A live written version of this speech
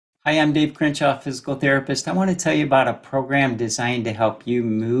Hi, I'm Dave Crenshaw, physical therapist. I want to tell you about a program designed to help you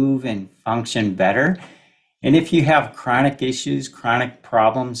move and function better. And if you have chronic issues, chronic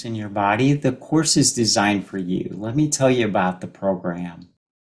problems in your body, the course is designed for you. Let me tell you about the program.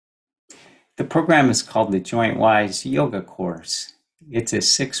 The program is called the JointWise Yoga Course. It's a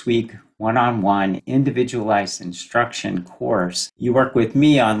 6-week one-on-one individualized instruction course. You work with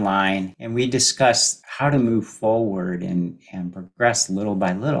me online and we discuss how to move forward and progress little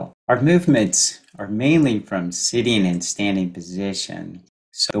by little. Our movements are mainly from sitting and standing position.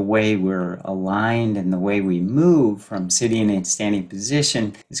 So the way we're aligned and the way we move from sitting and standing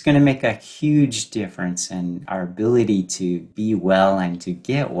position is going to make a huge difference in our ability to be well and to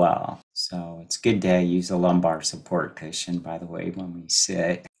get well. So it's good to use a lumbar support cushion, by the way, when we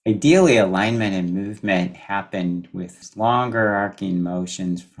sit. Ideally, alignment and movement happen with longer arcing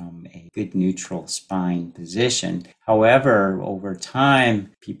motions from a good neutral spine position. However, over time,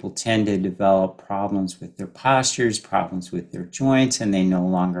 people tend to develop problems with their postures, problems with their joints, and they no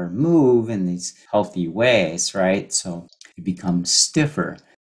longer move in these healthy ways, right? So they become stiffer.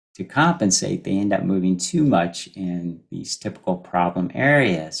 To compensate, they end up moving too much in these typical problem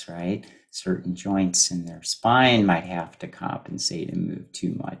areas, right? Certain joints in their spine might have to compensate and move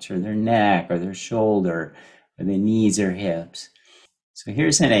too much, or their neck, or their shoulder, or the knees or hips. So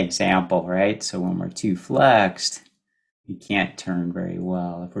here's an example, right? So when we're too flexed, we can't turn very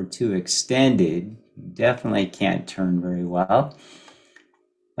well. If we're too extended, we definitely can't turn very well.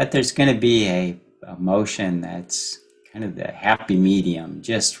 But there's going to be a motion that's kind of the happy medium,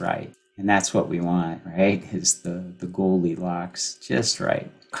 just right. And that's what we want, right? Is the Goldilocks, just right.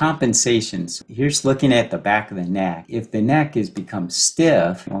 Compensations. Here's looking at the back of the neck. If the neck has become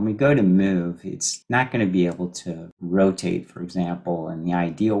stiff, when we go to move, it's not going to be able to rotate, for example, in the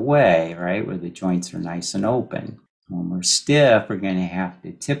ideal way, right? Where the joints are nice and open. When we're stiff, we're going to have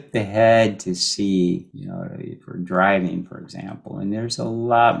to tip the head to see, if we're driving, for example. And there's a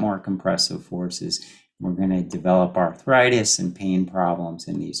lot more compressive forces. We're going to develop arthritis and pain problems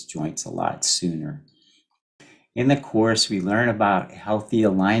in these joints a lot sooner. In the course, we learn about healthy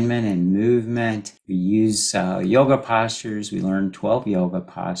alignment and movement. We use yoga postures. We learn 12 yoga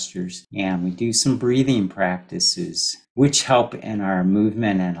postures, and we do some breathing practices, which help in our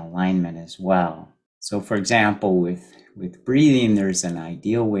movement and alignment as well. So for example, with breathing, there's an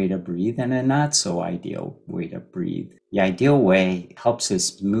ideal way to breathe and a not so ideal way to breathe. The ideal way helps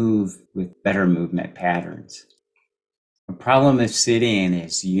us move with better movement patterns. The problem of sitting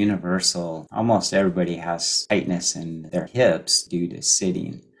is universal. Almost everybody has tightness in their hips due to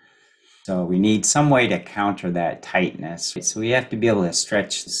sitting. So we need some way to counter that tightness. So we have to be able to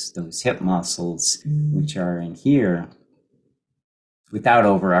stretch those hip muscles, which are in here, without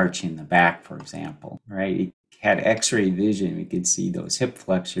overarching the back, for example, right? You had x-ray vision, we could see those hip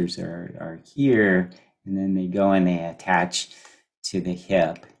flexors are here, and then they go and they attach to the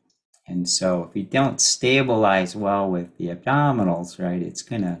hip. And so if we don't stabilize well with the abdominals, right, it's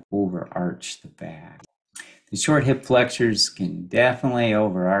going to overarch the back. The short hip flexors can definitely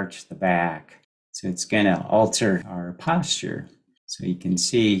overarch the back. So it's going to alter our posture. So you can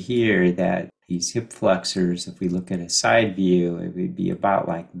see here that these hip flexors, if we look at a side view, it would be about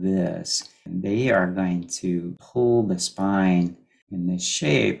like this. And they are going to pull the spine in this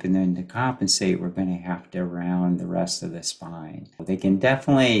shape, and then to compensate, we're going to have to round the rest of the spine. They can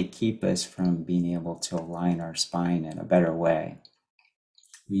definitely keep us from being able to align our spine in a better way.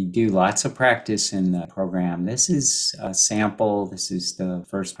 We do lots of practice in the program. This is a sample. This is the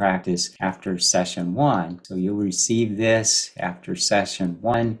first practice after session 1. So you'll receive this after session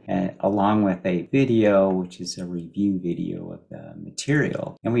 1 along with a video, which is a review video of the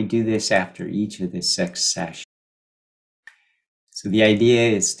material. And we do this after each of the 6 sessions. So the idea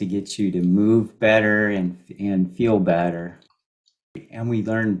is to get you to move better and feel better. And we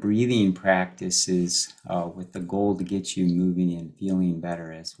learn breathing practices with the goal to get you moving and feeling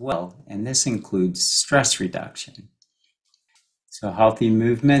better as well. And this includes stress reduction. So healthy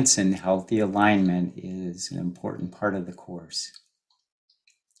movements and healthy alignment is an important part of the course.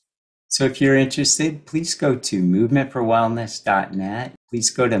 So if you're interested, please go to movementforwellness.net. Please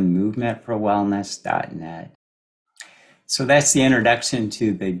go to movementforwellness.net. So that's the introduction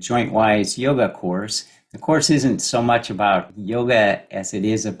to the JointWise yoga course. The course isn't so much about yoga as it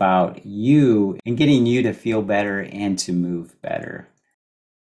is about you and getting you to feel better and to move better.